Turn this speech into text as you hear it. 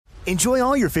Enjoy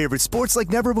all your favorite sports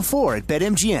like never before at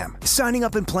BetMGM. Signing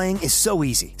up and playing is so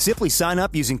easy. Simply sign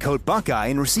up using code Buckeye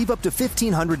and receive up to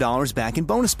 $1,500 back in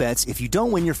bonus bets if you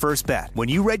don't win your first bet. When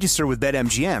you register with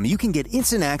BetMGM, you can get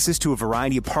instant access to a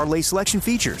variety of parlay selection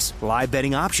features, live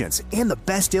betting options, and the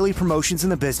best daily promotions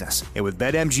in the business. And with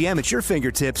BetMGM at your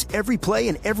fingertips, every play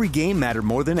and every game matter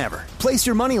more than ever. Place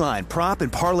your moneyline, prop,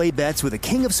 and parlay bets with the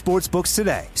king of sportsbooks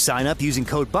today. Sign up using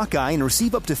code Buckeye and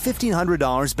receive up to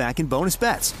 $1,500 back in bonus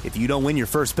bets if you don't win your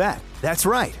first bet. That's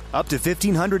right, up to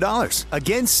 $1,500.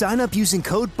 Again, sign up using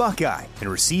code Buckeye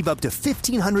and receive up to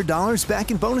 $1,500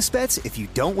 back in bonus bets if you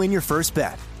don't win your first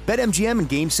bet. BetMGM and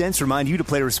GameSense remind you to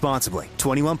play responsibly.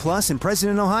 21 plus and present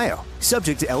in Ohio.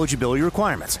 Subject to eligibility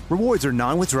requirements. Rewards are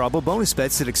non-withdrawable bonus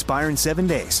bets that expire in 7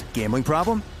 days. Gambling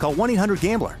problem? Call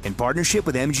 1-800-GAMBLER in partnership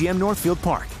with MGM Northfield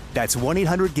Park. That's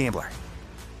 1-800-GAMBLER.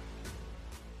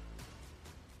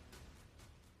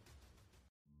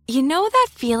 You know that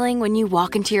feeling when you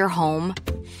walk into your home,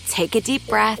 take a deep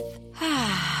breath,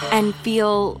 and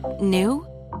feel new?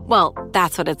 Well,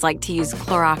 that's what it's like to use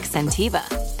Clorox Scentiva.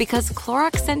 Because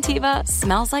Clorox Scentiva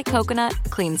smells like coconut,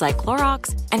 cleans like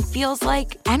Clorox, and feels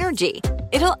like energy.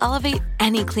 It'll elevate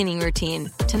any cleaning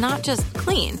routine to not just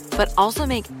clean, but also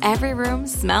make every room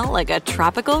smell like a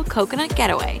tropical coconut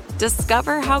getaway.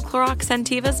 Discover how Clorox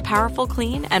Scentiva's powerful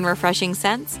clean and refreshing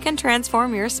scents can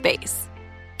transform your space.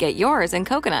 Get yours in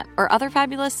coconut or other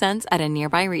fabulous scents at a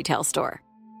nearby retail store.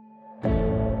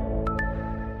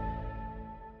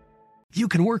 You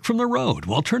can work from the road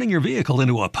while turning your vehicle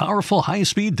into a powerful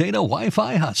high-speed data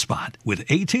Wi-Fi hotspot with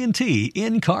AT&T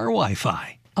in-car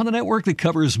Wi-Fi. On a network that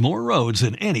covers more roads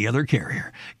than any other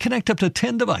carrier. Connect up to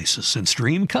 10 devices and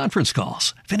stream conference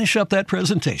calls. Finish up that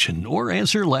presentation or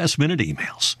answer last-minute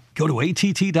emails. Go to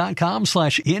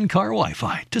att.com/in-car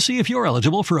Wi-Fi to see if you're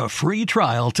eligible for a free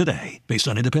trial today. Based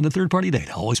on independent third-party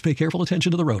data, always pay careful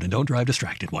attention to the road and don't drive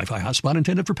distracted. Wi-Fi hotspot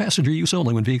intended for passenger use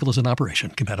only when vehicle is in operation.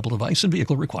 Compatible device and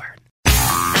vehicle required.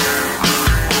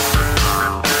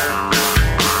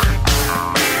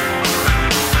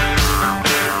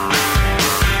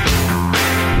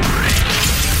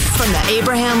 From the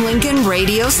Abraham Lincoln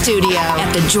Radio Studio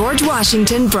at the George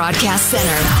Washington Broadcast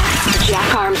Center,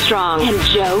 Jack Armstrong and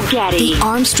Joe Getty. The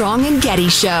Armstrong and Getty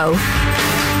Show.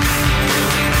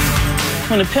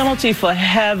 When the penalty for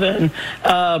having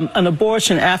an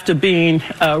abortion after being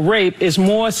raped is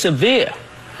more severe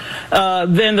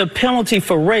than the penalty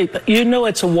for rape, you know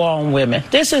it's a war on women.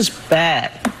 This is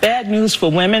bad. Bad news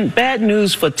for women, bad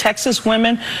news for Texas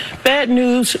women, bad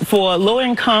news for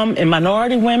low-income and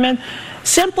minority women,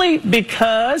 simply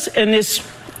because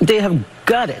they have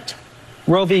gutted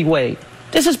Roe v. Wade.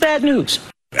 This is bad news.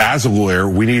 As a lawyer,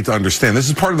 we need to understand this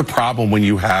is part of the problem when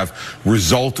you have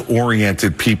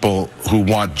result-oriented people who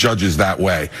want judges that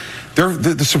way.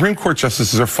 The Supreme Court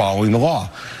justices are following the law.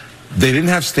 They didn't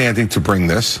have standing to bring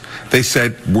this. They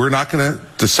said, we're not going to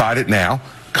decide it now.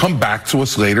 Come back to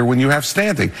us later when you have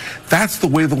standing. That's the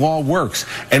way the law works.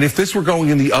 And if this were going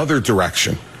in the other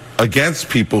direction, against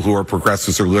people who are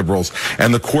progressives or liberals,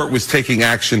 and the court was taking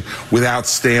action without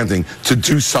standing to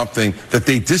do something that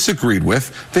they disagreed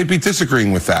with, they'd be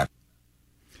disagreeing with that.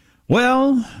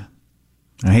 Well,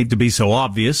 I hate to be so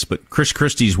obvious, but Chris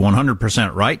Christie's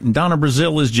 100% right, and Donna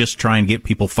Brazile is just trying to get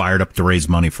people fired up to raise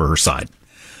money for her side.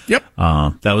 Yep.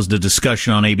 That was the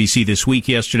discussion on ABC This Week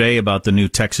yesterday about the new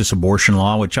Texas abortion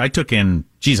law, which I took in,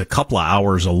 a couple of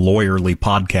hours of lawyerly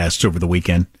podcasts over the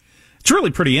weekend. It's really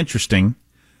pretty interesting.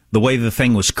 The way the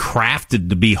thing was crafted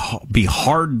to be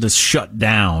hard to shut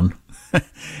down,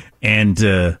 and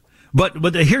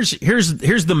but here's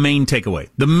the main takeaway.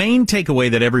 The main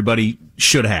takeaway that everybody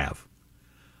should have,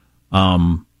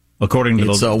 according to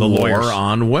the lawyers, war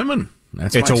on women.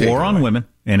 It's a war on women,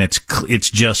 and it's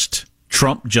just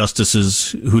Trump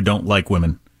justices who don't like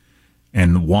women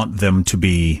and want them to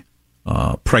be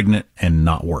pregnant and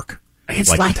not work. It's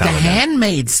like the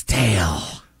Handmaid's Tale.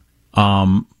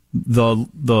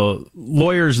 The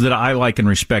lawyers that I like and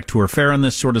respect who are fair on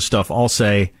this sort of stuff all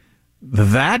say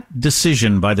that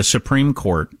decision by the Supreme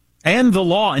Court and the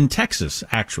law in Texas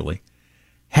actually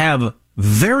have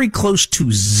very close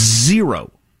to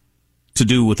zero to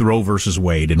do with Roe versus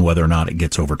Wade and whether or not it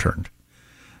gets overturned.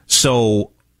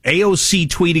 So AOC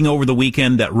tweeting over the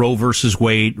weekend that Roe versus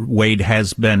Wade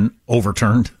has been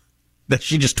overturned. That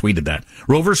she just tweeted that.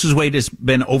 Roe versus Wade has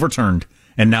been overturned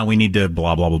And now we need to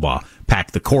blah, blah, blah, blah.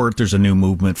 Pack the court. There's a new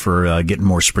movement for getting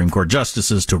more Supreme Court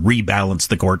justices to rebalance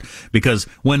the court. Because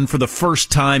when for the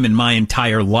first time in my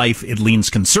entire life it leans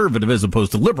conservative as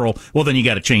opposed to liberal, well, then you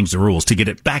got to change the rules to get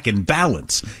it back in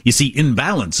balance. You see, in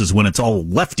balance is when it's all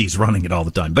lefties running it all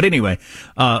the time. But anyway,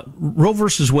 Roe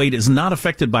versus Wade is not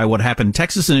affected by what happened in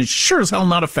Texas, and it's sure as hell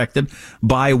not affected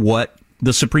by what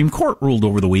the Supreme Court ruled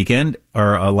over the weekend,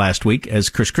 or last week. As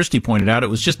Chris Christie pointed out, it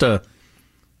was just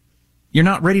you're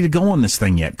not ready to go on this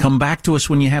thing yet. Come back to us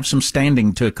when you have some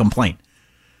standing to complain.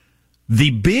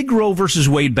 The big Roe versus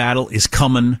Wade battle is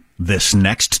coming this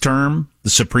next term. The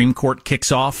Supreme Court kicks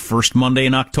off first Monday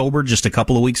in October, just a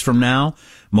couple of weeks from now.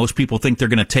 Most people think they're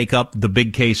going to take up the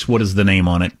big case. What is the name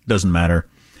on it? Doesn't matter.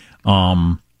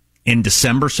 In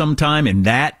December sometime, and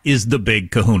that is the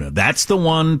big kahuna. That's the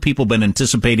one people have been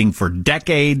anticipating for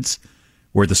decades,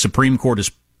 where the Supreme Court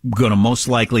is going to most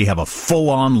likely have a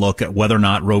full-on look at whether or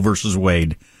not Roe versus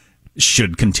Wade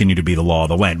should continue to be the law of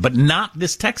the land, but not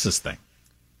this Texas thing.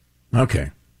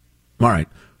 Okay. All right.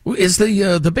 Is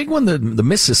the big one the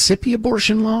Mississippi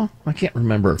abortion law? I can't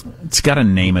remember. It's got a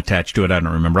name attached to it. I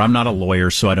don't remember. I'm not a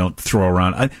lawyer, so I don't throw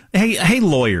around. Hey,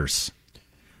 lawyers.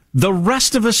 The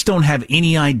rest of us don't have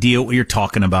any idea what you're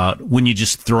talking about when you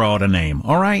just throw out a name,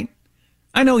 all right?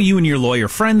 I know you and your lawyer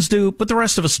friends do, but the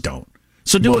rest of us don't.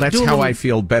 So that's how I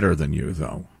feel better than you,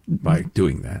 though, by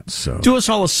doing that. So do us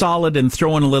all a solid and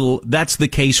throw in a little, that's the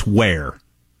case where,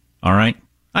 all right?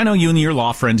 I know you and your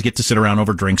law friends get to sit around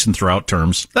over drinks and throw out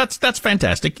terms. That's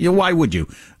fantastic. Why would you?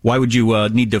 Why would you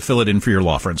need to fill it in for your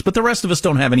law friends? But the rest of us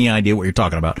don't have any idea what you're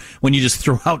talking about when you just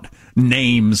throw out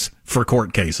names for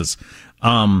court cases.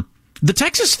 The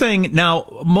Texas thing,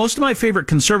 now, most of my favorite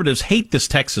conservatives hate this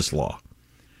Texas law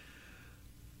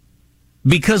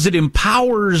because it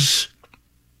empowers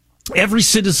every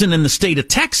citizen in the state of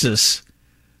Texas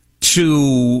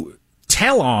to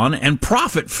tell on and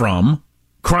profit from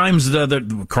crimes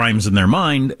in their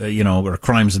mind, or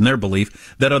crimes in their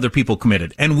belief that other people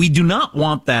committed. And we do not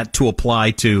want that to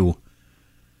apply to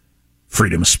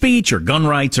freedom of speech or gun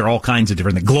rights or all kinds of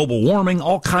different things, global warming,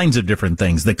 all kinds of different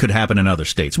things that could happen in other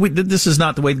states. This is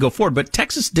not the way to go forward, but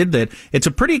Texas did that. It's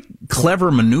a pretty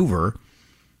clever maneuver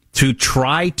to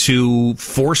try to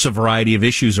force a variety of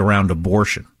issues around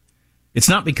abortion.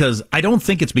 I don't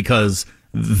think it's because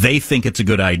they think it's a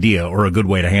good idea or a good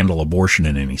way to handle abortion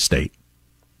in any state.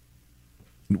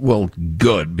 Well,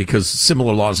 good, because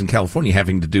similar laws in California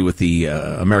having to do with the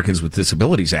Americans with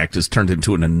Disabilities Act has turned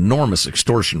into an enormous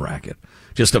extortion racket,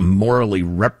 just a morally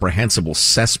reprehensible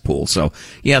cesspool. So,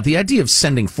 yeah, the idea of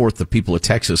sending forth the people of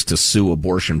Texas to sue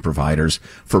abortion providers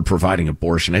for providing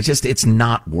abortion, it's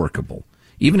not workable.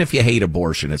 Even if you hate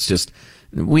abortion, it's just,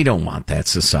 we don't want that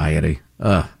society.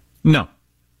 No.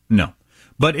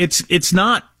 But it's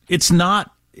not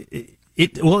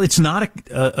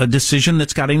a decision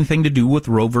that's got anything to do with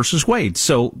Roe versus Wade.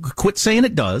 So quit saying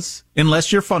it does.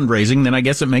 Unless you're fundraising, then I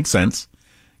guess it makes sense.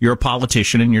 You're a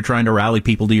politician and you're trying to rally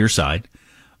people to your side,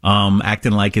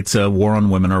 acting like it's a war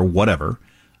on women or whatever.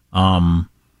 And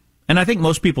I think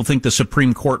most people think the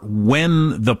Supreme Court,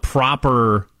 when the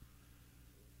proper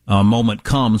moment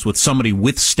comes with somebody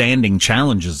withstanding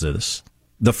challenges this,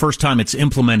 the first time it's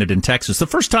implemented in Texas, the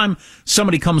first time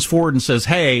somebody comes forward and says,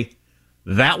 hey,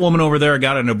 that woman over there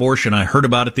got an abortion. I heard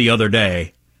about it the other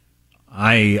day.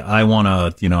 I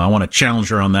want to challenge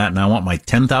her on that, and I want my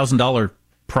 $10,000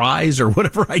 prize or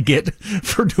whatever I get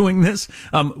for doing this.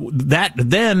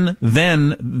 Then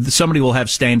somebody will have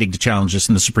standing to challenge this,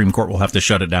 and the Supreme Court will have to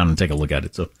shut it down and take a look at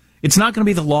it. So it's not going to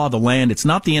be the law of the land. It's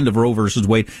not the end of Roe versus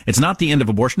Wade. It's not the end of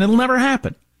abortion. It'll never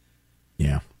happen.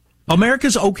 Yeah.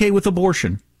 America's okay with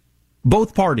abortion.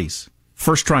 Both parties,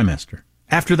 first trimester.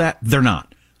 After that, they're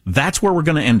not. That's where we're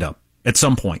going to end up at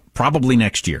some point, probably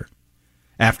next year,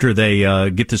 after they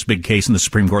get this big case and the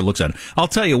Supreme Court looks at it. I'll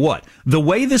tell you what, the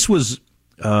way this was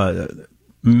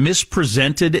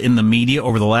mispresented in the media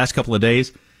over the last couple of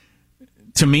days,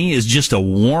 to me, is just a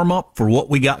warm-up for what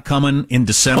we got coming in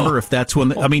December, if that's when...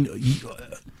 when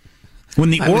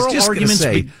the oral arguments...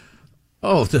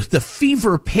 The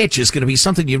fever pitch is going to be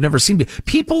something you've never seen.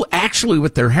 People actually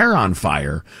with their hair on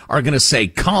fire are going to say,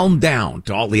 calm down,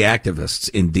 to all the activists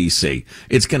in D.C.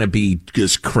 It's going to be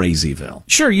just crazyville.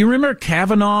 Sure. You remember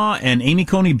Kavanaugh and Amy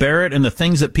Coney Barrett and the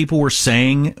things that people were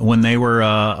saying when they were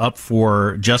up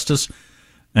for justice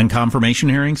and confirmation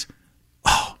hearings?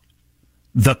 Oh,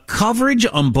 the coverage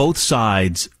on both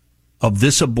sides of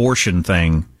this abortion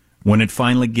thing, when it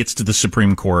finally gets to the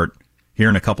Supreme Court here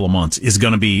in a couple of months, is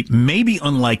going to be maybe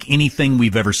unlike anything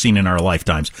we've ever seen in our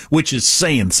lifetimes, which is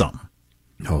saying something.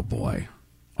 Oh, boy.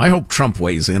 I hope Trump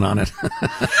weighs in on it.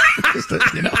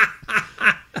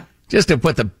 Just to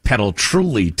put the pedal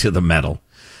truly to the metal.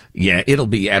 Yeah, it'll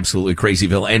be absolutely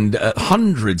crazyville. And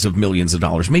hundreds of millions of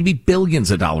dollars, maybe billions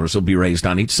of dollars will be raised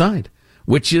on each side,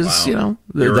 which is,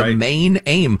 the main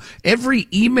aim. Every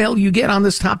email you get on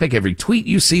this topic, every tweet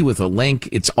you see with a link,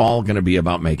 it's all going to be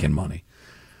about making money.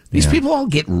 These people all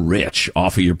get rich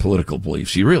off of your political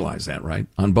beliefs. You realize that, right?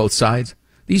 On both sides.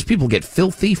 These people get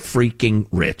filthy freaking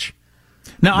rich.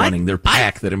 Now, running their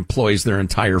PAC that employs their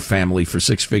entire family for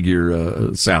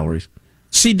six-figure salaries.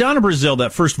 See, Donna Brazile,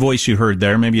 that first voice you heard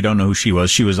there, maybe you don't know who she was.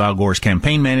 She was Al Gore's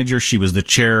campaign manager. She was the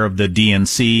chair of the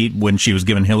DNC when she was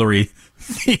giving Hillary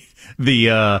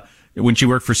when she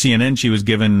worked for CNN, she was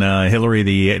giving Hillary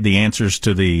the answers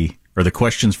to the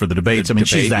questions for the debates.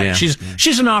 She's that. Yeah.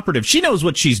 She's an operative. She knows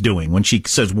what she's doing when she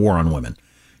says war on women.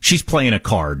 She's playing a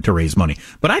card to raise money.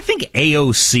 But I think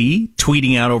AOC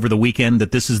tweeting out over the weekend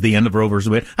that this is the end of Roe versus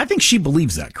Wade, I think she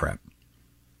believes that crap.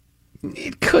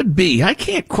 It could be. I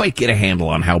can't quite get a handle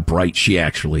on how bright she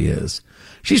actually is.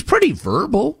 She's pretty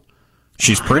verbal.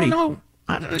 She's pretty. She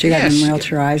got them real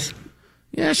tries.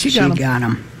 Yeah, she got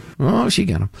them. Oh, she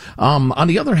got them. On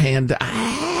the other hand,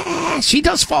 she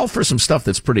does fall for some stuff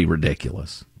that's pretty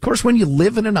ridiculous. Of course, when you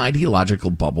live in an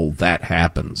ideological bubble, that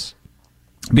happens.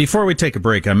 Before we take a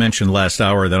break, I mentioned last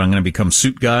hour that I'm going to become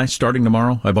suit guy starting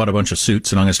tomorrow. I bought a bunch of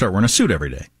suits, and I'm going to start wearing a suit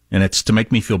every day. And it's to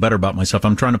make me feel better about myself.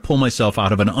 I'm trying to pull myself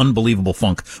out of an unbelievable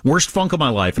funk. Worst funk of my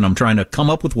life, and I'm trying to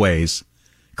come up with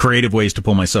creative ways to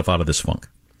pull myself out of this funk.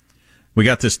 We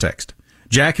got this text.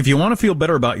 Jack, if you want to feel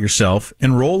better about yourself,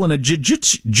 enroll in a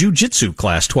jiu-jitsu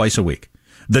class twice a week.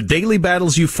 The daily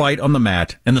battles you fight on the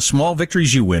mat and the small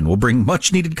victories you win will bring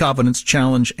much-needed confidence,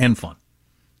 challenge, and fun.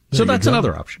 So that's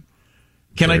another option.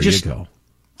 Can I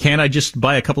just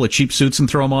buy a couple of cheap suits and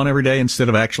throw them on every day instead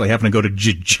of actually having to go to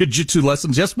jiu-jitsu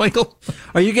lessons? Yes, Michael?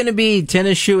 Are you going to be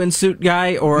tennis shoe and suit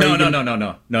guy? Or No.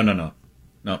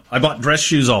 I bought dress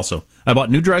shoes also. I bought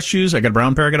new dress shoes. I got a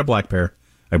brown pair. I got a black pair.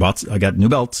 I got new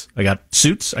belts. I got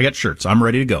suits. I got shirts. I'm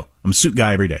ready to go. I'm a suit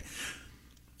guy every day.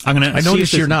 I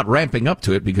notice you're not ramping up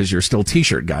to it because you're still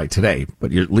t-shirt guy today,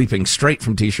 but you're leaping straight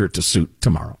from t-shirt to suit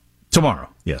tomorrow. Tomorrow,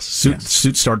 yes.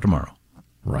 Suit start tomorrow.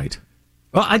 Right.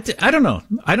 Well, I don't know.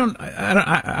 I don't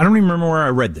even remember where I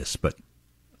read this, but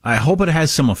I hope it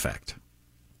has some effect.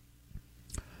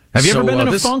 Have you ever been in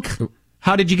a funk?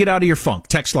 How did you get out of your funk?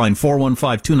 Text line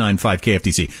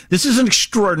 415-295-KFTC. This is an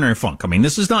extraordinary funk. I mean,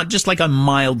 this is not just like a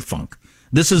mild funk.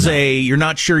 This is you're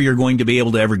not sure you're going to be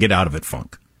able to ever get out of it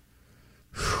funk.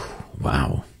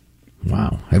 Wow.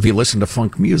 Have you listened to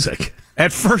funk music?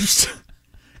 At first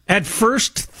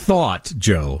thought,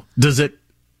 Joe, does it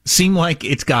seem like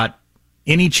it's got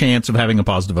any chance of having a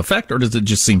positive effect, or does it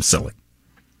just seem silly?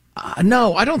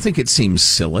 No, I don't think it seems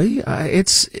silly.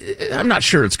 I'm not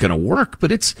sure it's going to work,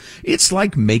 but it's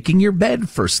like making your bed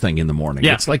first thing in the morning.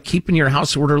 Yeah. It's like keeping your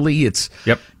house orderly. I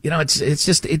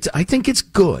think it's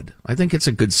good. I think it's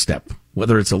a good step.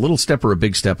 Whether it's a little step or a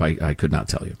big step, I could not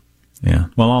tell you. Yeah.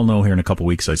 Well, I'll know here in a couple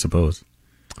weeks, I suppose.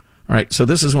 All right. So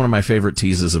this is one of my favorite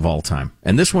teases of all time.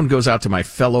 And this one goes out to my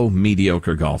fellow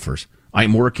mediocre golfers.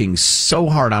 I'm working so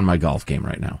hard on my golf game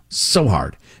right now. So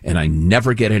hard. And I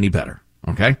never get any better.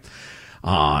 Okay?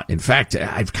 In fact,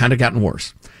 I've kind of gotten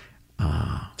worse.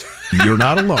 You're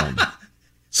not alone.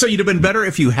 So you'd have been better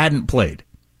if you hadn't played.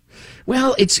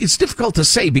 Well, it's difficult to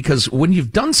say because when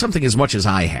you've done something as much as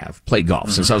I have, played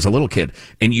golf since I was a little kid,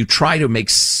 and you try to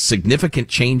make significant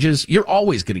changes, you're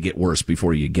always going to get worse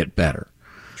before you get better.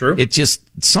 True. It just,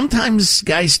 sometimes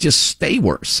guys just stay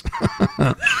worse.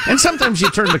 And sometimes you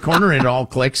turn the corner and it all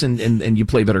clicks and you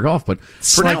play better golf. But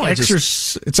for now,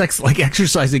 it's like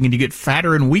exercising and you get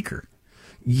fatter and weaker.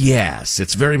 Yes,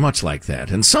 it's very much like that.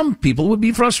 And some people would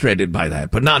be frustrated by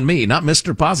that, but not me, not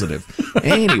Mr. Positive.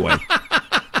 Anyway.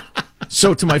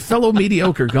 So to my fellow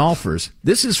mediocre golfers,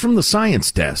 this is from the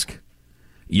science desk.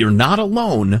 You're not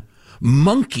alone.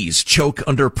 Monkeys choke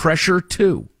under pressure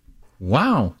too.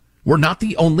 Wow. We're not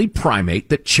the only primate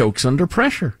that chokes under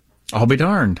pressure. I'll be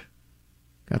darned.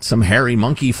 Got some hairy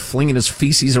monkey flinging his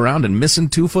feces around and missing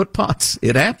 2-foot putts.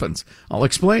 It happens. I'll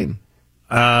explain.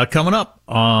 Coming up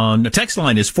on the text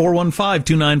line is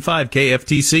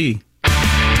 415-295-KFTC.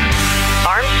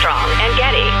 Armstrong and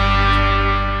Getty.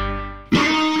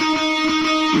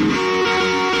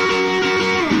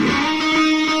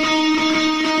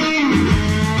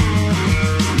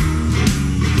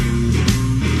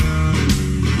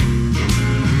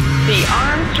 The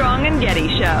Armstrong and Getty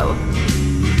Show.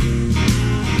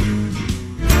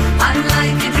 I'm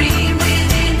like a dream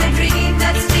within a dream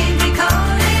that's been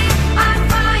recorded. I'm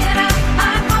fired up,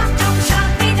 I want to shut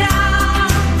me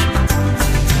down.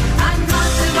 I'm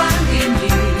not the one in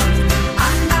you.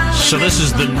 So this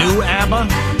is the new ABBA?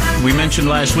 We mentioned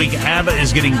last week ABBA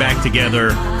is getting back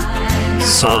together.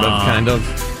 Sort of, kind of.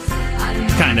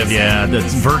 Kind of, yeah. The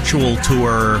virtual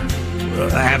tour,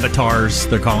 avatars,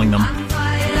 they're calling them.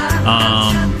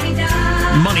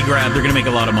 Money grab, they're going to make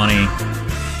a lot of money.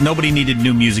 Nobody needed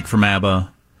new music from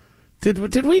ABBA.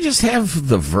 Did we just have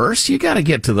the verse? You got to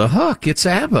get to the hook. It's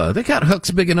ABBA. They got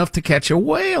hooks big enough to catch a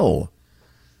whale.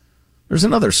 There's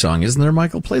another song, isn't there,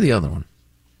 Michael? Play the other one.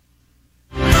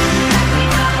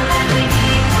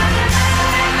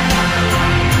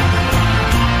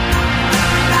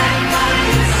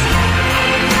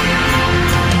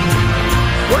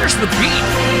 Where's the beat?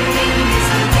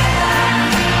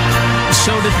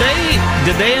 So did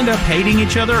they end up hating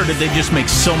each other, or did they just make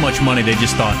so much money they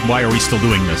just thought, why are we still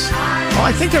doing this? Well,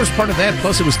 I think there was part of that.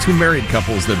 Plus, it was two married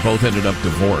couples that both ended up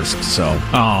divorced. So,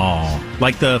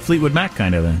 like the Fleetwood Mac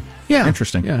kind of thing. Yeah,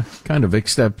 interesting. Yeah, kind of.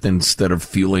 Except instead of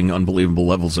fueling unbelievable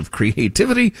levels of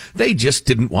creativity, they just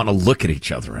didn't want to look at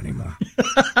each other anymore.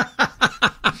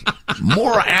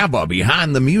 More ABBA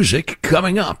behind the music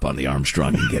coming up on the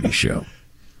Armstrong and Getty Show.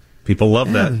 People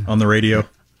love that on the radio.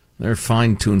 They're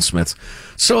fine tunesmiths.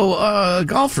 So,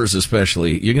 golfers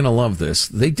especially, you're going to love this.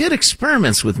 They did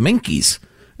experiments with monkeys,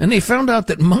 and they found out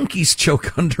that monkeys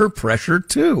choke under pressure,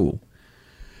 too.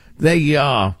 They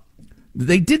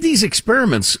did these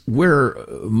experiments where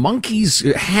monkeys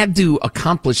had to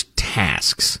accomplish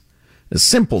tasks,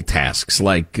 simple tasks,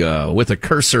 like with a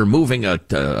cursor moving a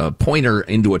pointer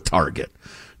into a target.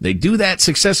 They do that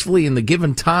successfully in the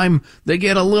given time, they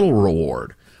get a little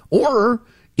reward. Or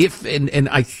if, and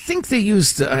I think they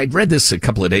used, I read this a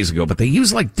couple of days ago, but they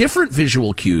used like different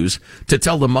visual cues to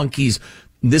tell the monkeys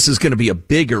this is going to be a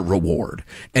bigger reward.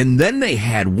 And then they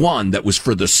had one that was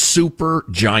for the super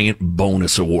giant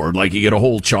bonus award, like you get a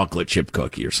whole chocolate chip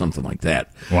cookie or something like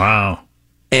that. Wow.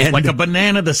 And like a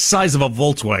banana the size of a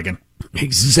Volkswagen.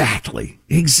 Exactly.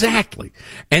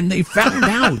 And they found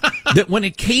out that when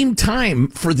it came time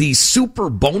for the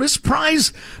super bonus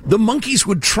prize, the monkeys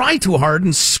would try too hard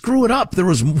and screw it up. There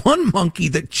was one monkey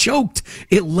that choked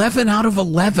 11 out of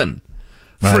 11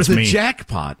 for the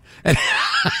jackpot.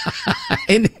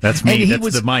 And that's me. And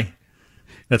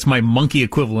that's my monkey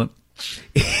equivalent.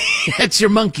 That's your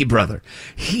monkey brother.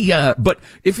 But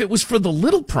if it was for the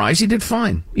little prize, he did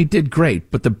fine. He did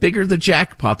great. But the bigger the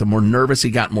jackpot, the more nervous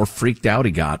he got, more freaked out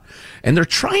he got. And they're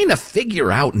trying to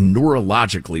figure out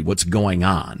neurologically what's going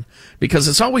on, because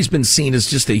it's always been seen as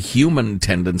just a human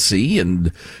tendency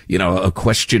and, a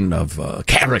question of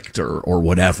character or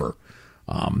whatever.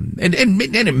 And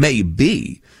it may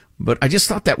be, but I just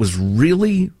thought that was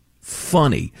really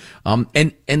funny.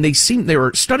 And they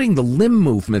were studying the limb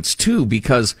movements too,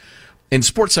 because, and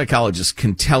sports psychologists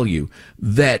can tell you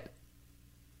that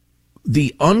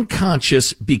the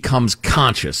unconscious becomes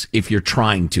conscious if you're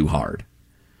trying too hard.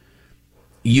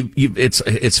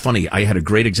 It's funny. I had a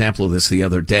great example of this the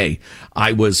other day.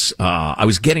 I was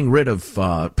getting rid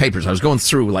of, papers. I was going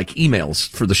through like emails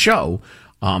for the show,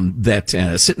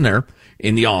 sitting there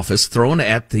in the office, throwing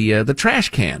at the trash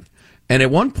can. And at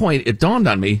one point, it dawned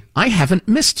on me, I haven't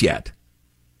missed yet.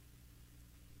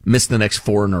 Missed the next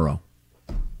 4 in a row.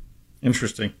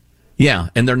 Interesting. Yeah,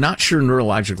 and they're not sure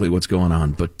neurologically what's going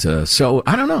on. But so,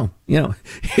 I don't know.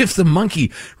 If the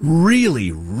monkey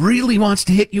really, really wants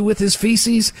to hit you with his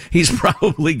feces, he's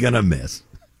probably going to miss.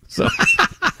 So,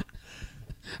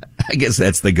 I guess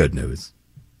that's the good news.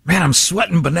 Man, I'm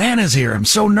sweating bananas here. I'm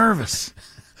so nervous.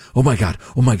 Oh my God,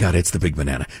 it's the big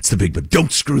banana.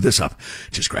 Don't screw this up.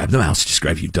 Just grab the mouse.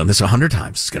 You've done this 100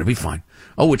 times. It's going to be fine.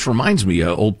 Oh, which reminds me,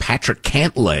 old Patrick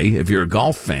Cantlay, if you're a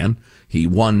golf fan, he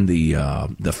won the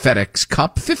FedEx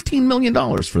Cup, $15 million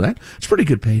for that. It's a pretty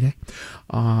good payday.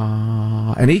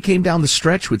 And he came down the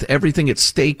stretch with everything at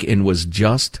stake and was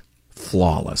just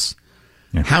flawless.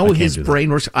 Yeah, how his brain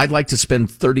works, I'd like to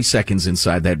spend 30 seconds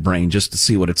inside that brain just to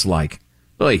see what it's like.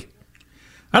 Oy.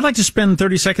 I'd like to spend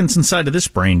 30 seconds inside of this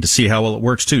brain to see how well it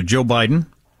works, too. Joe Biden,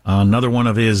 another one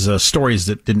of his stories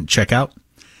that didn't check out.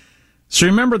 So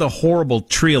remember the horrible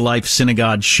Tree of Life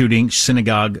synagogue shooting,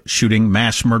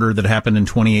 mass murder that happened in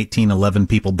 2018? 11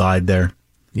 people died there.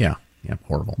 Yeah,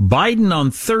 horrible. Biden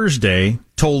on Thursday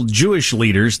told Jewish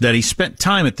leaders that he spent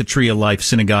time at the Tree of Life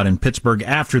synagogue in Pittsburgh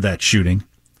after that shooting.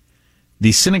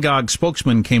 The synagogue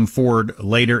spokesman came forward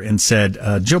later and said,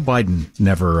 Joe Biden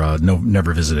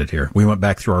never visited here. We went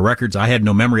back through our records. I had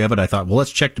no memory of it. I thought, well, let's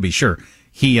check to be sure.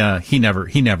 He never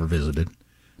visited.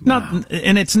 Wow.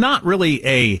 And it's not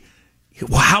really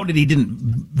how did he didn't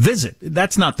visit?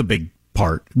 That's not the big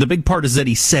part. The big part is that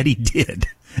he said he did,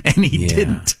 and he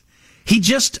didn't. He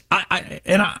just, I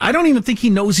don't even think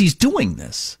he knows he's doing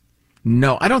this.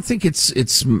 No, I don't think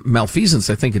it's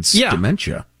malfeasance. I think it's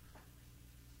dementia.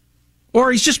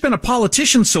 Or he's just been a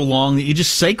politician so long that you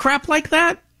just say crap like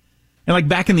that? And like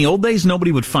back in the old days,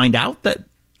 nobody would find out that?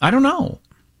 I don't know.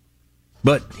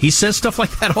 But he says stuff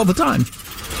like that all the time.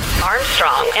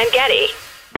 Armstrong and Getty.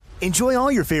 Enjoy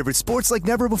all your favorite sports like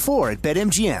never before at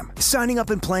BetMGM. Signing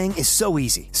up and playing is so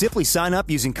easy. Simply sign up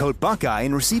using code Buckeye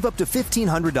and receive up to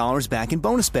 $1,500 back in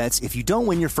bonus bets if you don't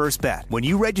win your first bet. When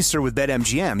you register with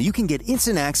BetMGM, you can get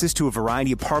instant access to a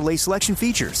variety of parlay selection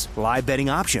features, live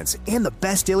betting options, and the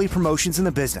best daily promotions in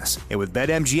the business. And with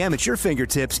BetMGM at your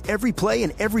fingertips, every play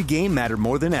and every game matter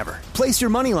more than ever. Place your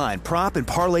moneyline, prop, and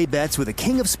parlay bets with the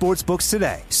king of sportsbooks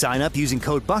today. Sign up using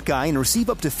code Buckeye and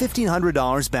receive up to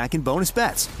 $1,500 back in bonus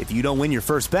bets if you don't win your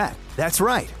first bet. That's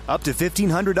right, up to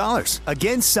 $1,500.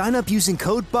 Again, sign up using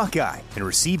code Buckeye and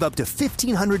receive up to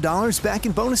 $1,500 back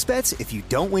in bonus bets if you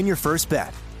don't win your first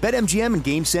bet. BetMGM and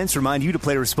GameSense remind you to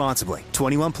play responsibly.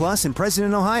 21 plus and present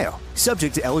in Ohio.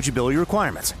 Subject to eligibility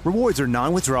requirements. Rewards are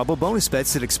non-withdrawable bonus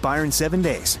bets that expire in 7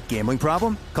 days. Gambling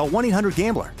problem? Call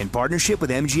 1-800-GAMBLER in partnership with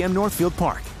MGM Northfield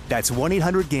Park. That's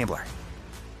 1-800-GAMBLER.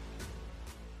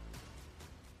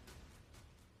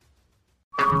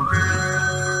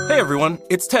 Hey everyone,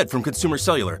 it's Ted from Consumer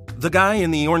Cellular, the guy in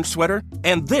the orange sweater,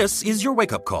 and this is your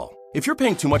wake-up call. If you're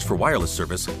paying too much for wireless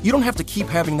service, you don't have to keep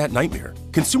having that nightmare.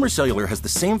 Consumer Cellular has the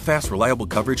same fast, reliable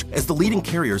coverage as the leading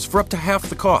carriers for up to half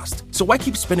the cost. So why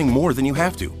keep spending more than you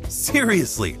have to?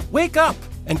 Seriously, wake up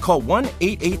and call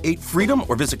 1-888-FREEDOM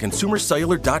or visit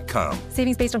consumercellular.com.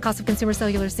 Savings based on cost of Consumer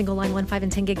Cellular single line 1, 5,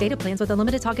 and 10 gig data plans with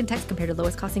unlimited talk and text compared to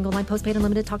lowest cost single line postpaid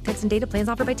unlimited talk, text, and data plans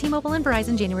offered by T-Mobile and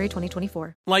Verizon January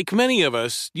 2024. Like many of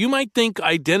us, you might think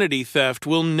identity theft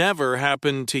will never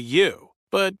happen to you.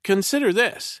 But consider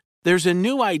this. There's a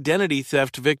new identity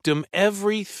theft victim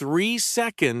every 3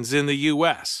 seconds in the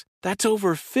U.S. That's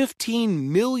over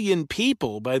 15 million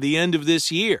people by the end of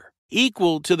this year,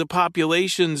 equal to the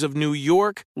populations of New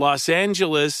York, Los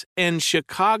Angeles, and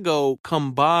Chicago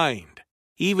combined.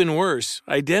 Even worse,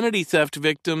 identity theft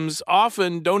victims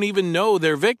often don't even know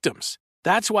they're victims.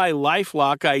 That's why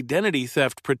LifeLock Identity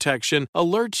Theft Protection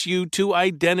alerts you to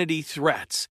identity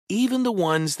threats, even the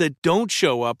ones that don't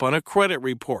show up on a credit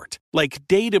report, like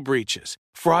data breaches,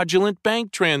 fraudulent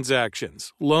bank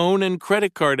transactions, loan and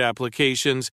credit card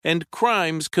applications, and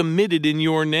crimes committed in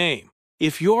your name.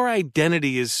 If your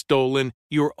identity is stolen,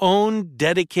 your own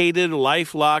dedicated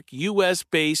LifeLock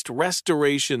U.S.-based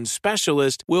restoration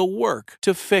specialist will work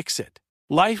to fix it.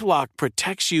 LifeLock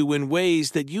protects you in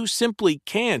ways that you simply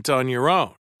can't on your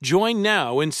own. Join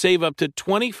now and save up to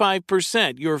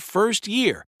 25% your first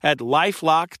year at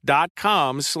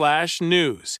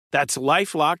LifeLock.com/news. That's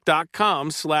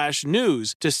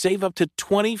LifeLock.com/news to save up to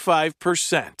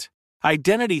 25%.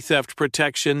 Identity theft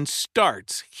protection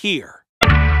starts here.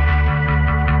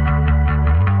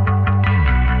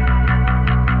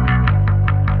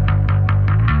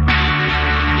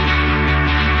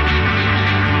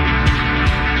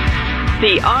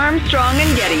 The Armstrong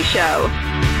and Getty Show.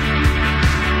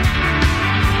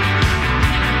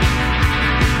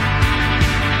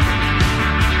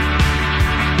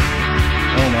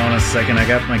 Hold on a second. I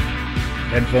got my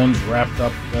headphones wrapped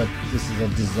up, but this is a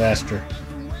disaster.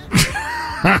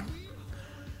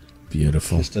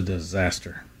 Beautiful. Just a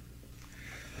disaster.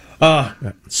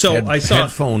 I saw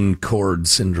headphone cord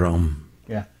syndrome.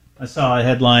 Yeah, I saw a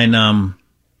headline on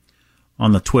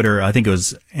the Twitter. I think it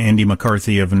was Andy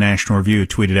McCarthy of National Review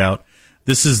tweeted out,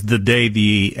 "This is the day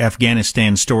the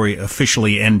Afghanistan story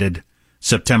officially ended,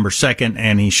 September 2nd."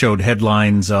 And he showed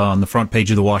headlines on the front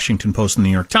page of the Washington Post and the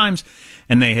New York Times,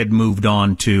 and they had moved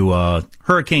on to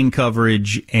hurricane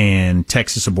coverage and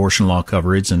Texas abortion law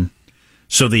coverage. And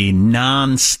so the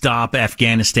nonstop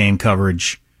Afghanistan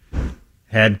coverage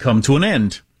had come to an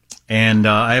end. And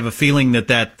I have a feeling that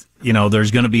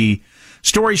there's going to be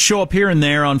stories show up here and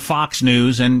there on Fox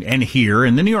News and here,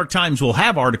 and the New York Times will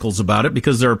have articles about it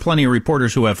because there are plenty of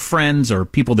reporters who have friends or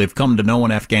people they've come to know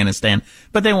in Afghanistan,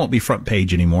 but they won't be front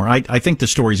page anymore. I think the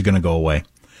story's going to go away.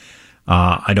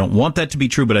 I don't want that to be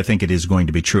true, but I think it is going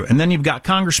to be true. And then you've got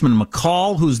Congressman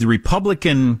McCall, who's the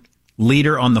Republican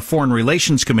leader on the Foreign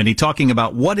Relations Committee, talking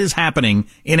about what is happening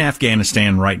in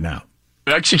Afghanistan right now.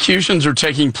 Executions are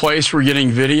taking place. We're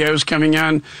getting videos coming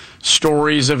in,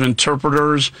 stories of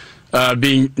interpreters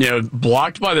being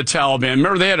blocked by the Taliban.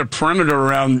 Remember, they had a perimeter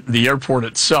around the airport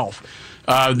itself.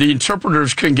 The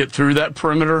interpreters couldn't get through that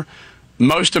perimeter.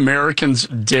 Most Americans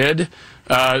did.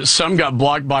 Some got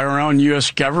blocked by our own U.S.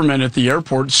 government at the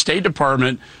airport. State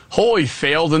Department wholly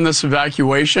failed in this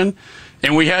evacuation,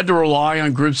 and we had to rely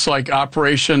on groups like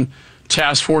Operation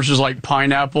task forces like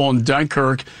Pineapple and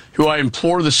Dunkirk, who I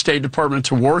implore the State Department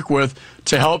to work with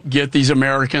to help get these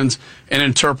Americans and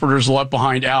interpreters left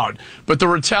behind out. But the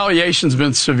retaliation's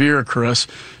been severe, Chris.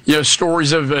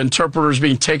 Stories of interpreters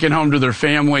being taken home to their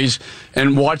families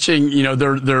and watching,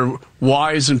 their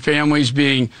wives and families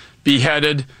being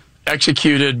beheaded,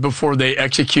 executed before they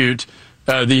execute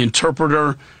the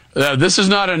interpreter. This is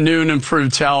not a new and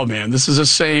improved Taliban. This is the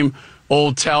same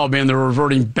old Taliban they're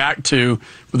reverting back to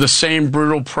with the same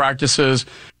brutal practices.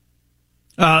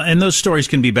 And those stories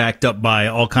can be backed up by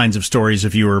all kinds of stories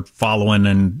if you were following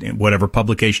and whatever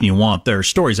publication you want. There are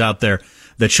stories out there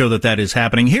that show that is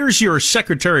happening. Here's your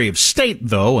Secretary of State,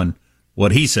 though, and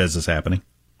what he says is happening.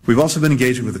 We've also been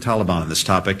engaging with the Taliban on this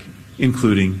topic,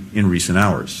 including in recent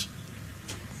hours.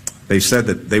 They've said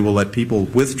that they will let people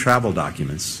with travel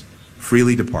documents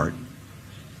freely depart.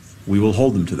 We will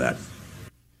hold them to that.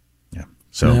 Yeah.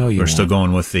 So we're still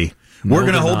going with the... We're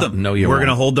going to hold them. No, we're going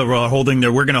to hold We're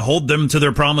going to hold them to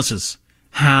their promises.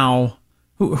 How?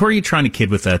 Who are you trying to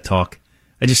kid with that talk?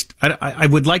 I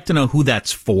would like to know who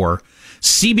that's for.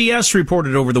 CBS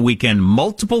reported over the weekend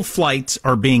multiple flights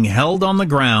are being held on the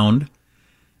ground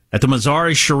at the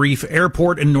Mazar-e-Sharif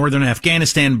airport in northern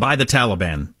Afghanistan by the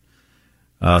Taliban.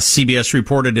 CBS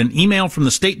reported an email from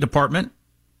the State Department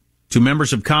to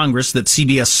members of Congress that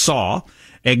CBS saw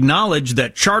acknowledged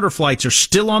that charter flights are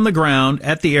still on the ground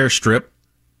at the airstrip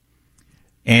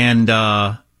and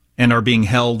are being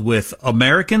held with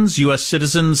Americans, U.S.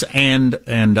 citizens, and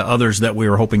others that we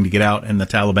were hoping to get out, and the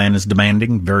Taliban is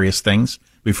demanding various things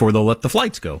before they'll let the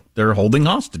flights go. They're holding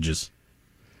hostages.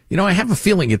 I have a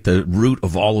feeling at the root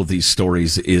of all of these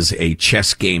stories is a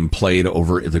chess game played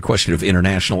over the question of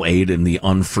international aid and the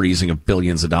unfreezing of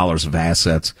billions of dollars of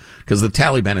assets, because the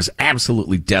Taliban is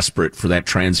absolutely desperate for that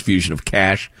transfusion of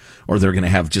cash, or they're going to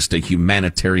have just a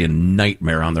humanitarian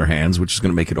nightmare on their hands, which is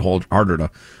going to make it harder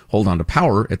to hold on to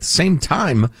power. At the same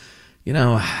time,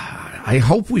 I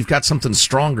hope we've got something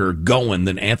stronger going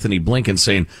than Anthony Blinken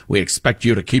saying, we expect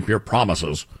you to keep your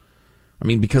promises. I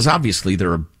mean, because obviously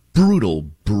they're a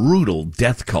brutal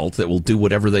death cult that will do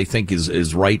whatever they think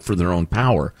is right for their own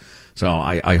power. So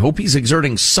I hope he's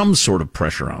exerting some ssort of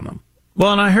pressure on them.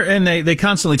 Well, and I heard, and they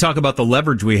constantly talk about the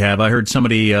leverage we have. I heard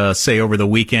somebody say over the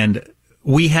weekend,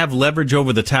 we have leverage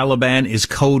over the Taliban is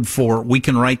code for we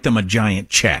can write them a giant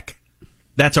check.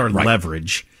 That's our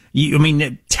leverage.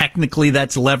 Technically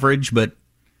that's leverage, but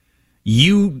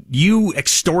you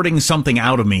extorting something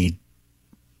out of me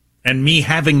and me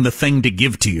having the thing to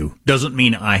give to you doesn't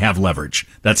mean I have leverage.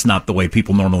 That's not the way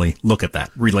people normally look at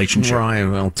that relationship. Right.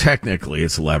 Well, technically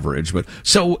it's leverage. But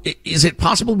so is it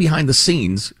possible behind the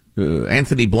scenes,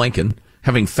 Anthony Blinken,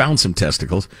 having found some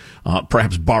testicles,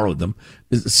 perhaps borrowed them,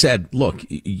 said, look,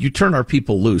 you turn our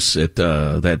people loose at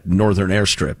that northern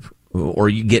airstrip or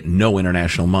you get no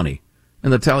international money.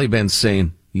 And the Taliban's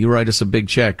saying, you write us a big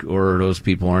check or those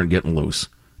people aren't getting loose.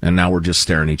 And now we're just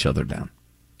staring each other down.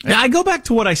 I go back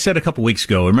to what I said a couple weeks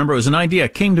ago. Remember, it was an idea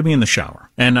that came to me in the shower.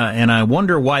 And I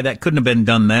wonder why that couldn't have been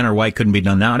done then or why it couldn't be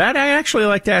done now. And I'd actually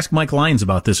like to ask Mike Lyons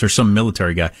about this or some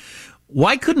military guy.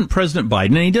 Why couldn't President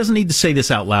Biden, and he doesn't need to say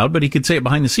this out loud, but he could say it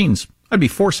behind the scenes. I'd be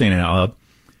for saying it out loud.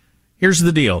 Here's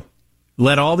the deal.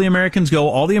 Let all the Americans go.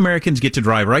 All the Americans get to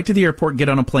drive right to the airport, get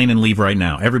on a plane, and leave right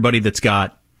now. Everybody that's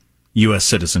got U.S.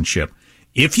 citizenship.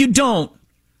 If you don't,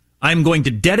 I'm going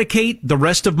to dedicate the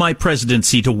rest of my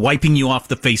presidency to wiping you off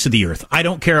the face of the earth. I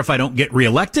don't care if I don't get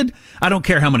reelected. I don't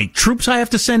care how many troops I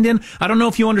have to send in. I don't know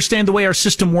if you understand the way our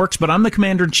system works, but I'm the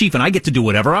commander-in-chief, and I get to do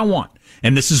whatever I want.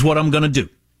 And this is what I'm going to do.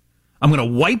 I'm going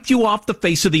to wipe you off the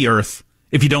face of the earth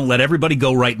if you don't let everybody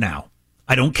go right now.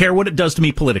 I don't care what it does to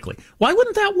me politically. Why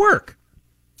wouldn't that work?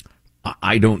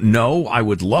 I don't know. I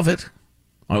would love it.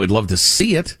 I would love to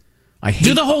see it.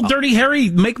 Do the whole Dirty Harry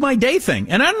make my day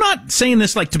thing. And I'm not saying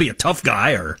this like to be a tough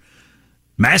guy or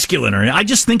masculine or I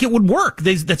just think it would work.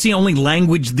 That's the only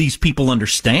language these people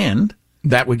understand.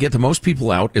 That would get the most people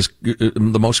out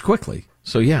the most quickly.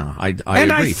 So yeah, I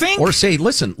agree. Or say,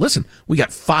 listen, we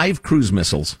got 5 cruise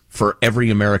missiles for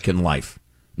every American life.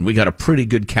 And we got a pretty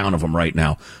good count of them right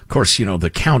now. Of course,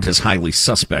 the count is highly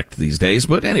suspect these days.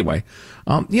 But anyway,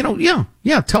 tell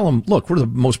them, look, we're the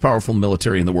most powerful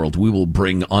military in the world. We will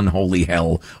bring unholy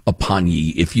hell upon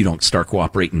ye if you don't start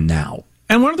cooperating now.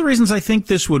 And one of the reasons I think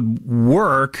this would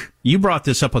work, you brought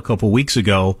this up a couple weeks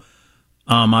ago.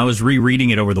 I was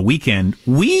rereading it over the weekend.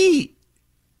 We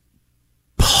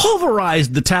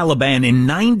pulverized the Taliban in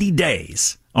 90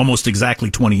 days. Almost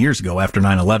exactly 20 years ago after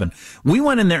 9/11. We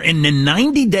went in there and in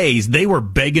 90 days, they were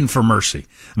begging for mercy.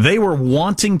 They were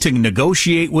wanting to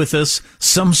negotiate with us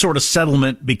some sort of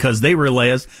settlement because they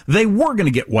realized they were going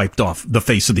to get wiped off the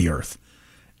face of the earth.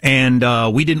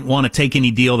 And we didn't want to take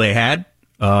any deal they had.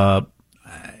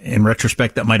 In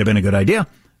retrospect, that might have been a good idea,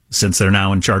 since they're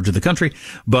now in charge of the country.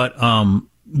 But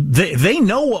they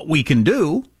know what we can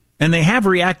do, and they have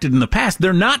reacted in the past.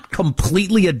 They're not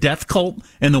completely a death cult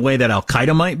in the way that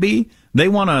Al-Qaeda might be. They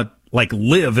want to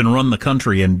live and run the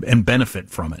country and benefit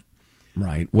from it.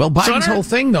 Right. Well, Biden's whole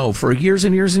thing, though, for years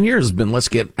and years and years has been, let's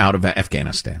get out of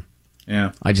Afghanistan.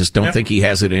 Yeah. I just don't think he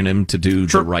has it in him to do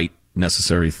the right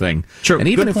necessary thing. True. And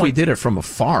even Good if point. we did it from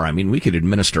afar, I mean, we could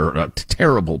administer a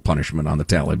terrible punishment on the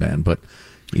Taliban, but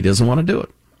he doesn't want to do it.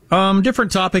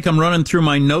 Different topic. I'm running through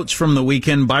my notes from the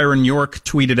weekend. Byron York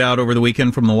tweeted out over the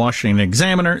weekend from the Washington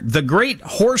Examiner, the great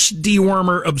horse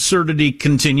dewormer absurdity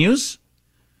continues.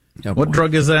 What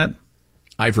drug is that?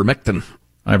 Ivermectin.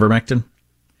 I don't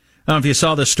know if you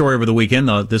saw this story over the weekend.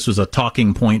 This was a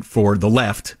talking point for the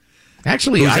left.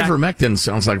 Actually, ivermectin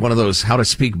sounds like one of those how to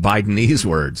speak Bidenese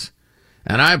words.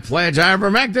 And I pledge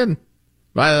ivermectin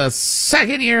by the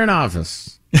second year in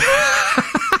office.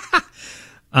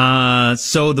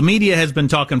 So the media has been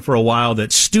talking for a while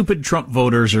that stupid Trump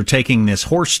voters are taking this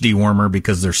horse dewormer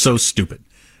because they're so stupid.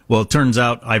 Well, it turns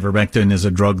out ivermectin is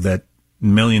a drug that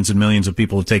millions and millions of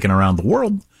people have taken around the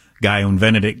world. Guy who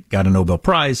invented it got a Nobel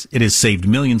Prize. It has saved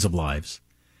millions of lives.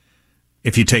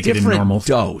 If you take it in normal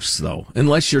dose, though,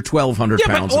 unless you're 1,200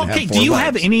 pounds. But, okay, do you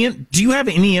have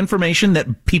any information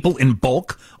that people in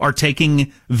bulk are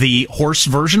taking the horse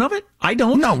version of it? I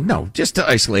don't. No, just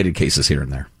isolated cases here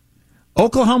and there.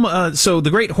 Oklahoma, so the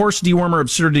great horse dewormer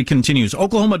absurdity continues.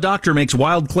 Oklahoma doctor makes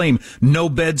wild claim, no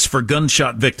beds for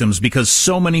gunshot victims because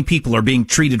so many people are being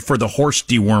treated for the horse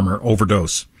dewormer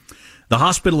overdose. The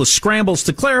hospital scrambles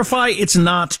to clarify it's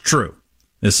not true.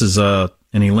 This is, and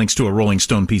he links to a Rolling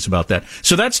Stone piece about that.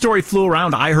 So that story flew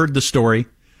around. I heard the story,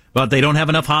 but they don't have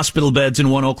enough hospital beds in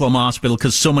one Oklahoma hospital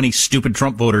because so many stupid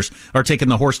Trump voters are taking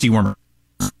the horse dewormer.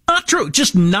 Not true.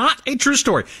 Just not a true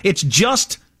story. It's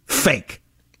just fake.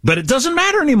 But it doesn't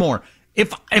matter anymore.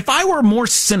 If I were more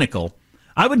cynical,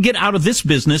 I would get out of this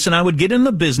business and I would get in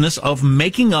the business of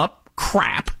making up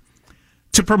crap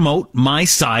to promote my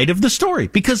side of the story,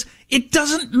 because it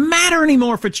doesn't matter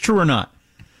anymore if it's true or not.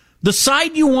 The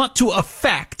side you want to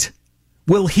affect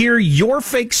will hear your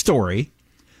fake story.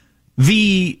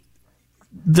 The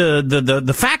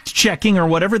fact checking or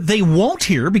whatever they won't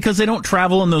hear because they don't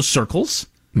travel in those circles.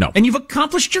 No. And you've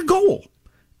accomplished your goal.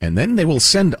 And then they will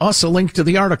send us a link to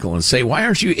the article and say, why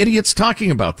aren't you idiots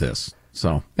talking about this?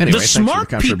 So, anyway, thanks for the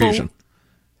contribution.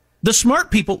 The smart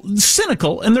people,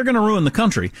 cynical, and they're going to ruin the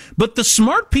country, but the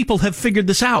smart people have figured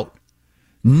this out.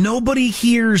 Nobody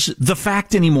hears the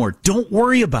fact anymore. Don't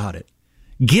worry about it.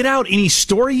 Get out any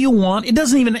story you want.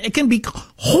 It can be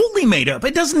wholly made up.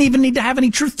 It doesn't even need to have any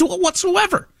truth to it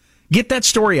whatsoever. Get that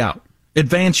story out.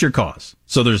 Advance your cause.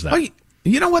 So there's that. Oh,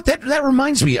 you know what? That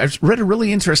reminds me. I read a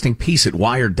really interesting piece at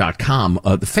Wired.com.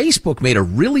 The Facebook made a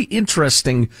really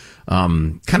interesting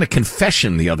kind of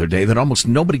confession the other day that almost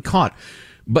nobody caught.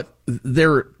 But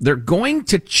they're going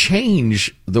to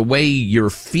change the way your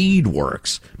feed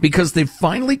works because they've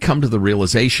finally come to the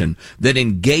realization that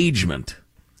engagement,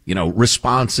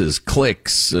 responses,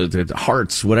 clicks,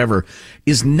 hearts, whatever,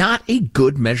 is not a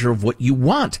good measure of what you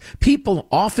want. People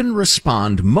often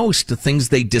respond most to things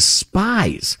they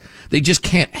despise. They just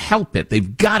can't help it.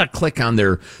 They've got to click on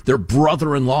their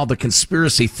brother-in-law, the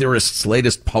conspiracy theorist's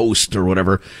latest post or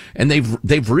whatever. And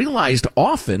they've realized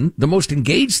often the most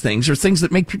engaged things are things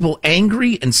that make people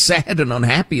angry and sad and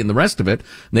unhappy and the rest of it.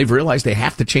 And they've realized they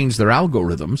have to change their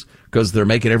algorithms because they're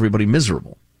making everybody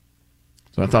miserable.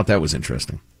 So I thought that was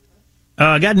interesting.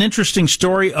 I got an interesting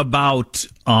story about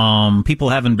people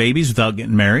having babies without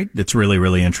getting married. That's really,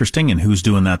 really interesting, and who's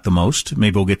doing that the most.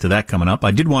 Maybe we'll get to that coming up. I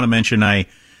did want to mention I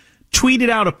tweeted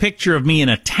out a picture of me in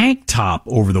a tank top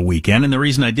over the weekend, and the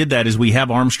reason I did that is we have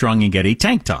Armstrong and Getty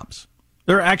tank tops.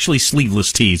 They're actually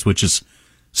sleeveless tees, which is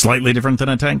slightly different than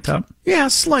a tank top. Yeah,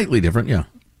 slightly different, yeah.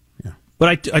 But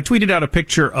I tweeted out a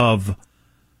picture of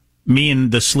me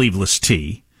in the sleeveless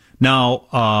tee.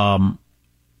 Now,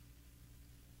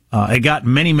 I got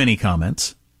many, many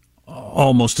comments,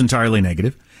 almost entirely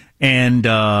negative. And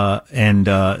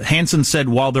Hansen said,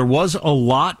 while there was a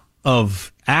lot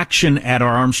of action at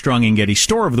our Armstrong and Getty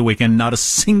store over the weekend, not a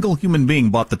single human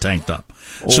being bought the tank top.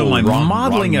 So my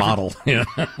modeling model.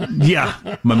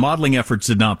 Yeah, my modeling efforts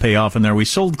did not pay off in there. We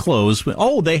sold clothes.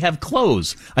 Oh, they have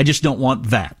clothes. I just don't want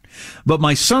that. But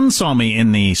my son saw me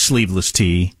in the sleeveless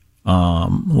tee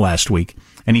last week,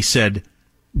 and he said,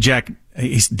 Jack,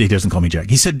 he doesn't call me Jack.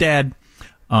 He said, Dad,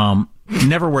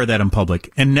 never wear that in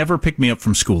public and never pick me up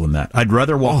from school in that. I'd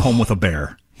rather walk home with a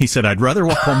bear. He said, I'd rather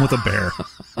walk home with a bear.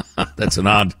 That's an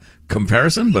odd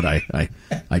comparison, but I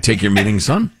take your meaning,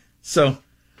 son. So,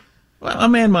 well, a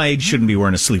man my age shouldn't be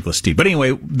wearing a sleeveless tee. But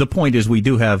anyway, the point is we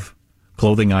do have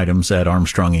clothing items at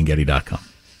ArmstrongandGetty.com.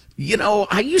 You know,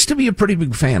 I used to be a pretty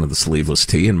big fan of the sleeveless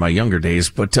tee in my younger days,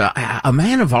 but a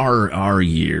man of our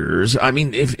years, I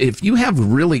mean, if you have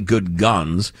really good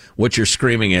guns, what you're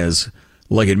screaming is,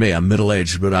 look at me, I'm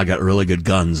middle-aged, but I got really good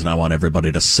guns, and I want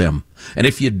everybody to sim. And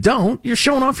if you don't, you're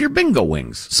showing off your bingo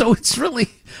wings. So it's really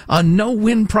a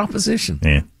no-win proposition.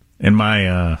 Yeah. And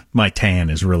my tan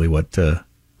is really what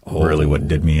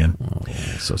did me in. Oh,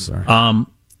 so sorry.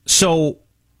 So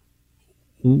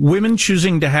women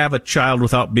choosing to have a child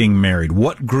without being married,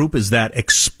 what group is that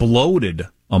exploded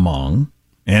among,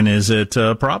 and is it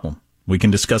a problem? We can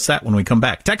discuss that when we come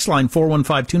back. Text line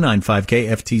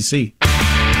 415-295-KFTC.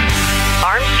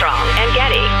 Armstrong and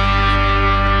Getty.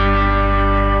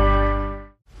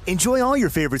 Enjoy all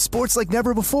your favorite sports like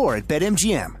never before at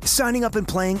BetMGM. Signing up and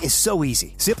playing is so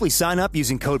easy. Simply sign up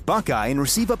using code Buckeye and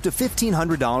receive up to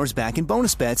 $1,500 back in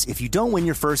bonus bets if you don't win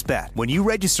your first bet. When you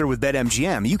register with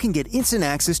BetMGM, you can get instant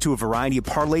access to a variety of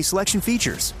parlay selection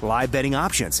features, live betting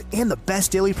options, and the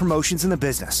best daily promotions in the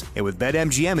business. And with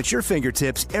BetMGM at your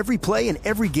fingertips, every play and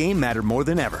every game matter more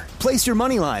than ever. Place your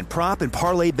moneyline, prop, and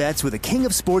parlay bets with the king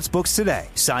of sportsbooks today.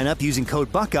 Sign up using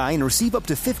code Buckeye and receive up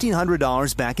to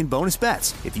 $1,500 back in bonus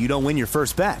bets if you don't win your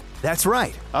first bet. That's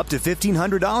right, up to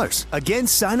 $1,500. Again,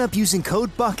 sign up using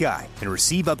code Buckeye and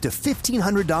receive up to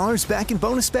 $1,500 back in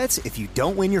bonus bets if you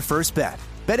don't win your first bet.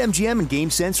 BetMGM and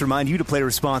GameSense remind you to play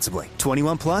responsibly.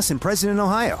 21 plus and present in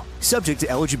Ohio. Subject to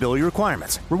eligibility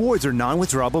requirements. Rewards are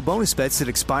non-withdrawable bonus bets that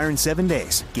expire in 7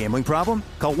 days. Gambling problem?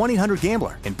 Call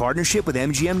 1-800-GAMBLER in partnership with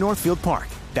MGM Northfield Park.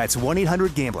 That's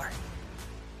 1-800-GAMBLER.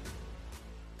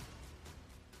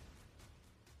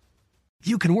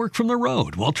 You can work from the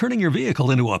road while turning your vehicle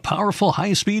into a powerful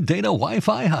high-speed data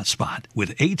Wi-Fi hotspot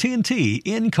with AT&T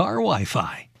in-car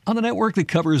Wi-Fi. On the network that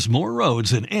covers more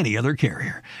roads than any other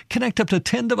carrier. Connect up to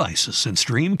 10 devices and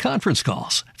stream conference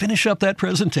calls. Finish up that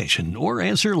presentation or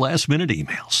answer last-minute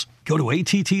emails. Go to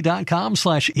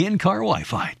att.com/in-car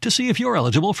Wi-Fi to see if you're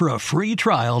eligible for a free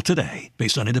trial today.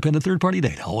 Based on independent third-party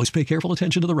data, always pay careful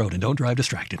attention to the road and don't drive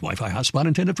distracted. Wi-Fi hotspot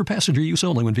intended for passenger use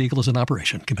only when vehicle is in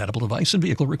operation. Compatible device and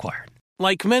vehicle required.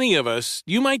 Like many of us,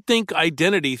 you might think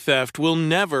identity theft will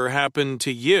never happen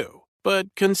to you.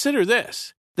 But consider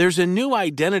this. There's a new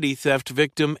identity theft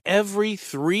victim every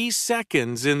 3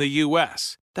 seconds in the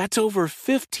U.S. That's over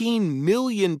 15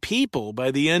 million people by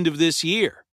the end of this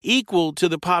year, equal to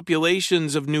the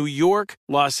populations of New York,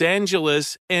 Los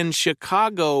Angeles, and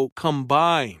Chicago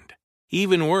combined.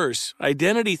 Even worse,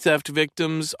 identity theft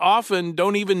victims often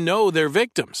don't even know they're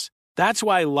victims. That's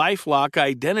why LifeLock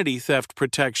Identity Theft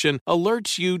Protection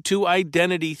alerts you to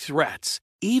identity threats,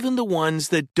 even the ones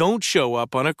that don't show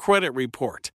up on a credit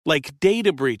report, like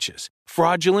data breaches,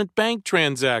 fraudulent bank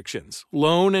transactions,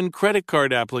 loan and credit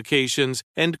card applications,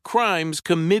 and crimes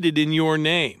committed in your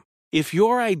name. If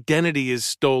your identity is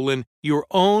stolen, your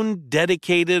own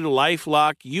dedicated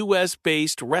LifeLock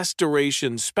U.S.-based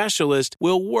restoration specialist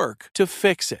will work to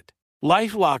fix it.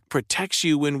 LifeLock protects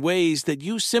you in ways that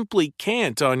you simply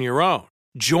can't on your own.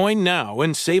 Join now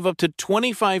and save up to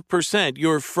 25%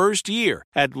 your first year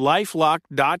at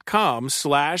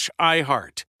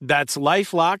LifeLock.com/iHeart. That's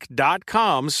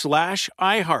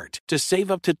LifeLock.com/iHeart to save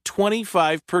up to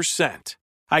 25%.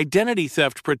 Identity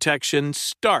theft protection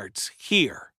starts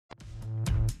here.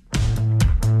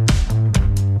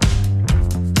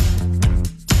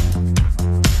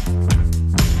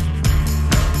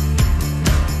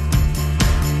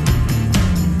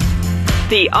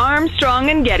 The Armstrong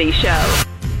and Getty Show.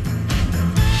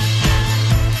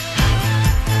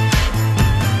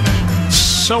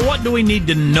 So what do we need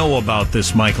to know about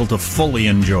this, Michael, to fully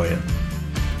enjoy it?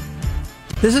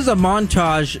 This is a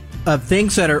montage of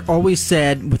things that are always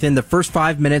said within the first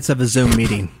 5 minutes of a Zoom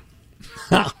meeting.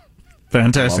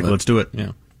 Fantastic. Let's do it.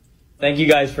 Yeah. Thank you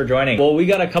guys for joining. Well, we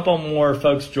got a couple more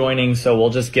folks joining, so we'll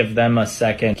just give them a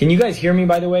second. Can you guys hear me,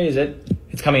 by the way?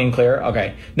 It's coming in clear?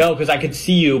 Okay. No, because I could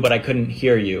see you, but I couldn't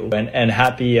hear you. And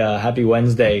happy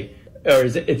Wednesday. Or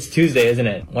it's Tuesday, isn't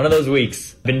it? One of those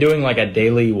weeks. I've been doing like a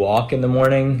daily walk in the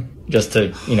morning just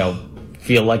to,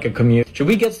 feel like a commute. Should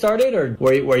we get started, or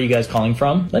where are you guys calling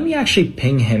from? Let me actually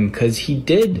ping him, because he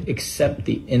did accept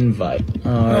the invite.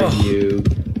 You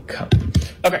come?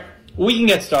 Okay. We can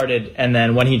get started, and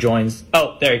then when he joins...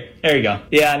 Oh, there you go.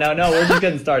 Yeah, no, we're just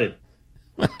getting started.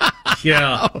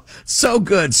 Yeah. Oh, so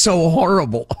good, so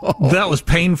horrible. That was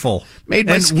painful. Made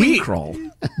my skin crawl.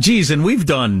 Geez, and we've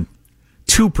done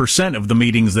 2% of the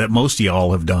meetings that most of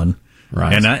y'all have done.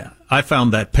 Right. And I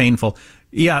found that painful.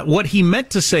 Yeah, what he meant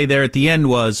to say there at the end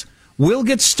was, we'll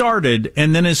get started,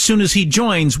 and then as soon as he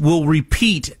joins, we'll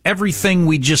repeat everything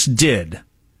we just did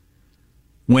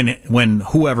when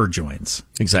whoever joins.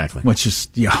 Exactly. Which is,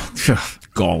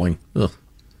 galling. Ugh.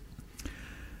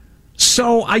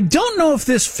 So I don't know if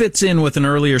this fits in with an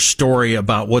earlier story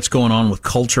about what's going on with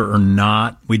culture or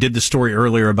not. We did the story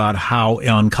earlier about how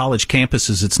on college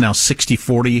campuses it's now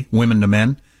 60-40 women to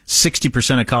men.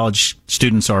 60% of college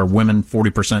students are women,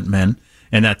 40% men.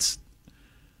 And that's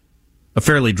a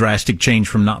fairly drastic change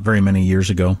from not very many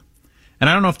years ago. And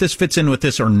I don't know if this fits in with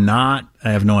this or not.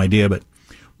 I have no idea. But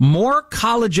more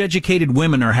college-educated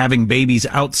women are having babies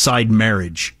outside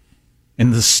marriage.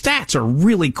 And the stats are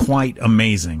really quite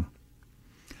amazing.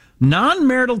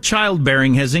 Non-marital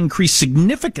childbearing has increased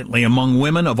significantly among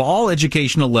women of all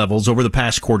educational levels over the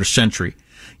past quarter century.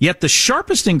 Yet the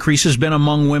sharpest increase has been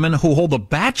among women who hold a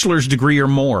bachelor's degree or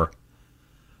more.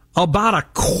 About a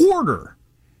quarter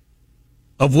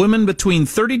of women between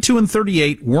 32 and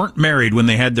 38 weren't married when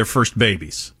they had their first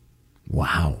babies.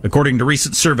 Wow. According to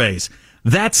recent surveys.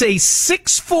 That's a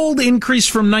six-fold increase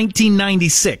from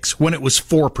 1996, when it was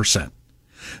 4%.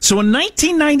 So in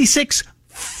 1996,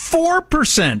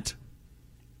 4%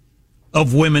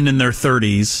 of women in their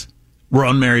 30s were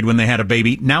unmarried when they had a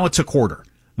baby. Now it's a quarter.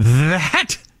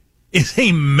 That is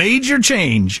a major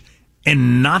change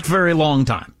in not very long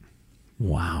time.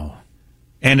 Wow.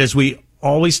 And as we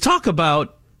always talk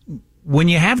about, when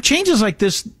you have changes like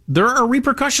this, there are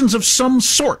repercussions of some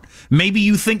sort. Maybe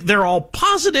you think they're all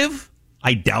positive.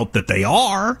 I doubt that they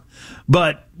are.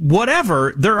 But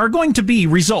whatever, there are going to be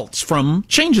results from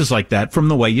changes like that, from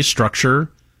the way you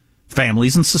structure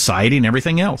families and society and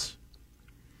everything else.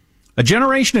 A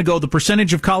generation ago, the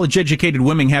percentage of college-educated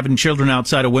women having children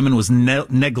outside of women was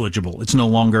negligible. It's no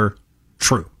longer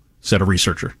true, said a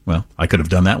researcher. Well, I could have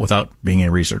done that without being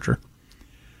a researcher.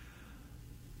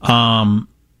 Trying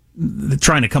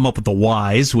to come up with the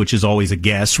whys, which is always a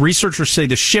guess. Researchers say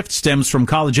the shift stems from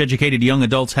college-educated young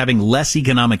adults having less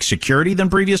economic security than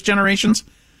previous generations.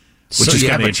 Which so is you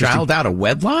have a child out of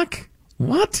wedlock?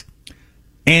 What?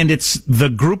 And it's the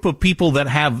group of people that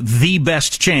have the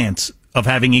best chance of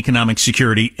having economic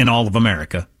security in all of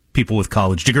America, people with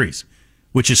college degrees,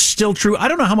 which is still true. I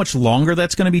don't know how much longer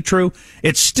that's going to be true.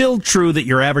 It's still true that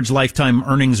your average lifetime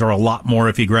earnings are a lot more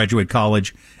if you graduate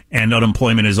college, and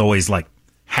unemployment is always like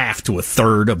half to a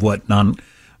third of what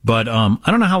But I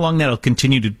don't know how long that'll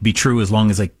continue to be true, as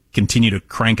long as they continue to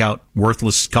crank out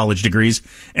worthless college degrees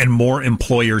and more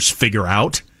employers figure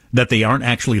out that they aren't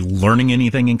actually learning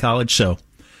anything in college. So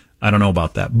I don't know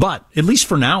about that. But at least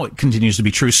for now, it continues to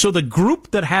be true. So the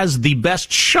group that has the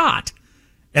best shot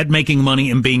at making money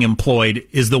and being employed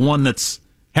is the one that's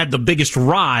had the biggest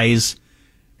rise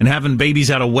and having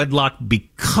babies out of wedlock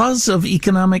because of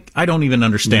economic. I don't even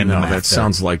understand the math. That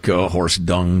sounds like horse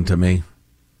dung to me.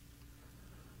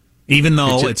 Even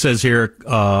though it says here,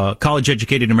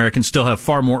 college-educated Americans still have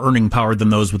far more earning power than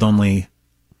those with only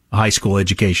a high school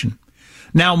education.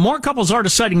 Now, more couples are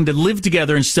deciding to live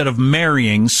together instead of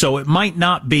marrying, so it might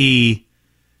not be,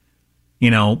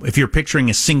 if you're picturing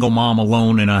a single mom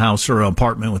alone in a house or an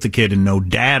apartment with a kid and no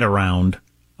dad around,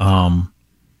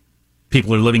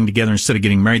 people are living together instead of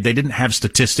getting married. They didn't have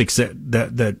statistics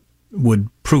that would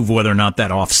prove whether or not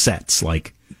that offsets,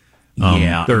 like...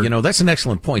 that's an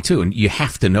excellent point, too. And you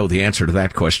have to know the answer to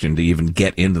that question to even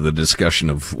get into the discussion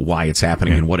of why it's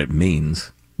happening and what it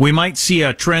means. We might see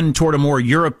a trend toward a more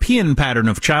European pattern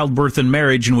of childbirth and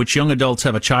marriage in which young adults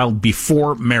have a child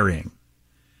before marrying.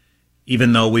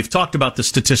 Even though we've talked about the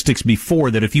statistics before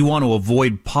that if you want to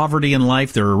avoid poverty in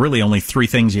life, there are really only three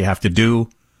things you have to do.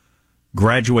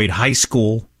 Graduate high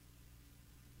school.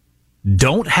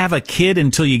 Don't have a kid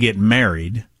until you get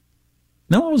married.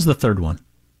 No, what was the third one?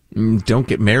 Don't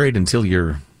get married until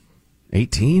you're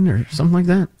 18 or something like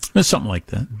that. Something like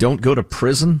that. Don't go to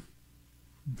prison.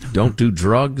 Don't do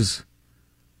drugs.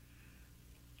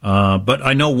 But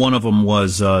I know one of them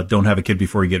was don't have a kid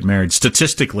before you get married.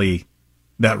 Statistically,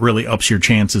 that really ups your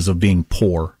chances of being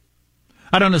poor.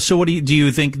 I don't know. So what do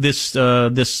you think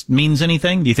this means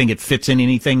anything? Do you think it fits in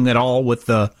anything at all with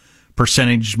the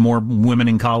percentage more women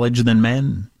in college than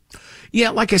men?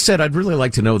 Yeah, like I said, I'd really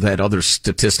like to know that other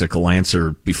statistical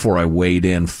answer before I wade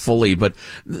in fully. But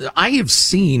I have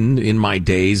seen in my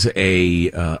days a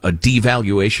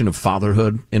devaluation of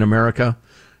fatherhood in America.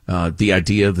 The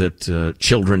idea that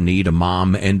children need a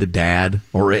mom and a dad,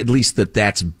 or at least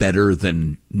that's better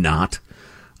than not.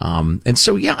 And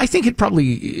so, yeah, I think it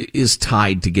probably is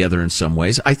tied together in some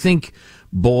ways. I think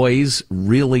boys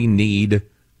really need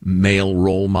male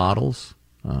role models.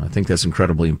 I think that's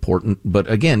incredibly important. But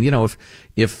again, if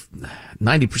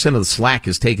 90% of the slack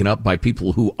is taken up by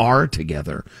people who are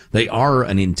together, they are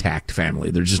an intact family,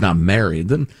 they're just not married,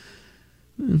 then,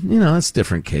 that's a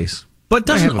different case. But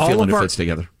doesn't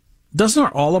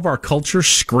all of our culture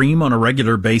scream on a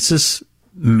regular basis,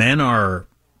 men are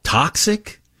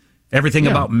toxic? Everything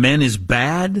about men is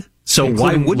bad? So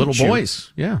including why wouldn't little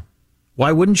boys? Yeah.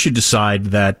 Why wouldn't you decide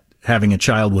that having a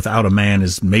child without a man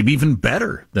is maybe even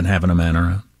better than having a man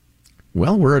around?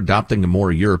 Well, we're adopting a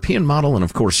more European model, and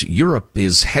of course, Europe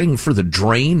is heading for the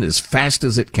drain as fast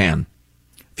as it can.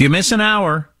 If you miss an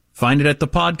hour, find it at the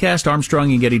podcast,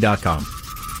 ArmstrongandGetty.com.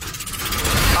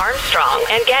 Armstrong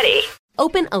and Getty.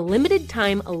 Open a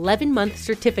limited-time 11-month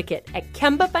certificate at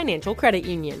Kemba Financial Credit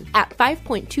Union. At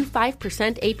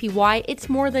 5.25% APY, it's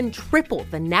more than triple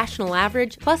the national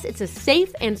average, plus it's a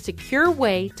safe and secure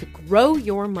way to grow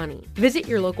your money. Visit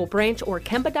your local branch or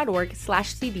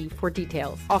kemba.org/CD for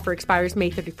details. Offer expires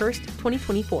May 31st,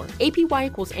 2024. APY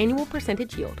equals annual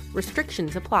percentage yield.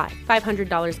 Restrictions apply.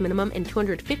 $500 minimum and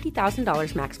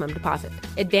 $250,000 maximum deposit.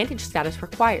 Advantage status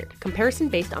required. Comparison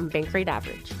based on bank rate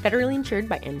average. Federally insured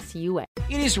by NCUA.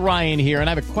 It is Ryan here, and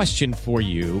I have a question for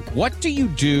you. What do you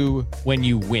do when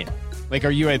you win? Like, are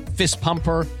you a fist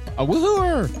pumper, a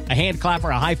woohooer, a hand clapper,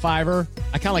 a high fiver?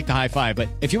 I kind of like the high five, but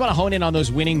if you want to hone in on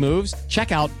those winning moves,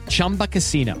 check out Chumba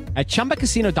Casino. At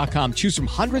ChumbaCasino.com, choose from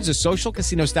hundreds of social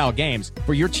casino-style games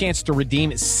for your chance to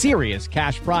redeem serious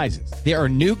cash prizes. There are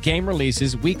new game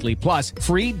releases weekly, plus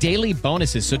free daily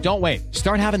bonuses, so don't wait.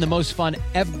 Start having the most fun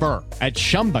ever at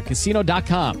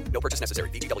ChumbaCasino.com. No purchase necessary.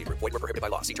 VGW. Void where prohibited by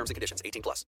law. See terms and conditions.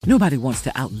 18+. Nobody wants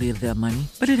to outlive their money,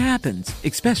 but it happens,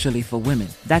 especially for women.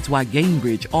 That's why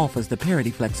Gainbridge offers the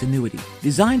Parity Flex annuity,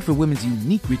 designed for women's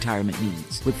unique retirement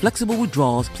needs, with flexible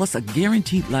withdrawals plus a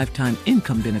guaranteed lifetime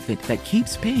income benefit that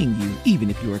keeps paying you even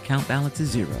if your account balance is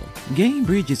zero.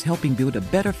 Gainbridge is helping build a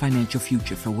better financial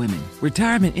future for women.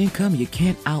 Retirement income you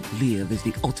can't outlive is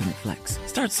the ultimate flex.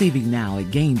 Start saving now at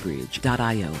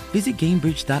Gainbridge.io. Visit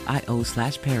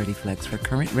Gainbridge.io/ParityFlex for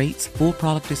current rates, full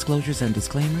product disclosures and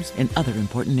disclaimers, and other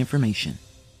important information.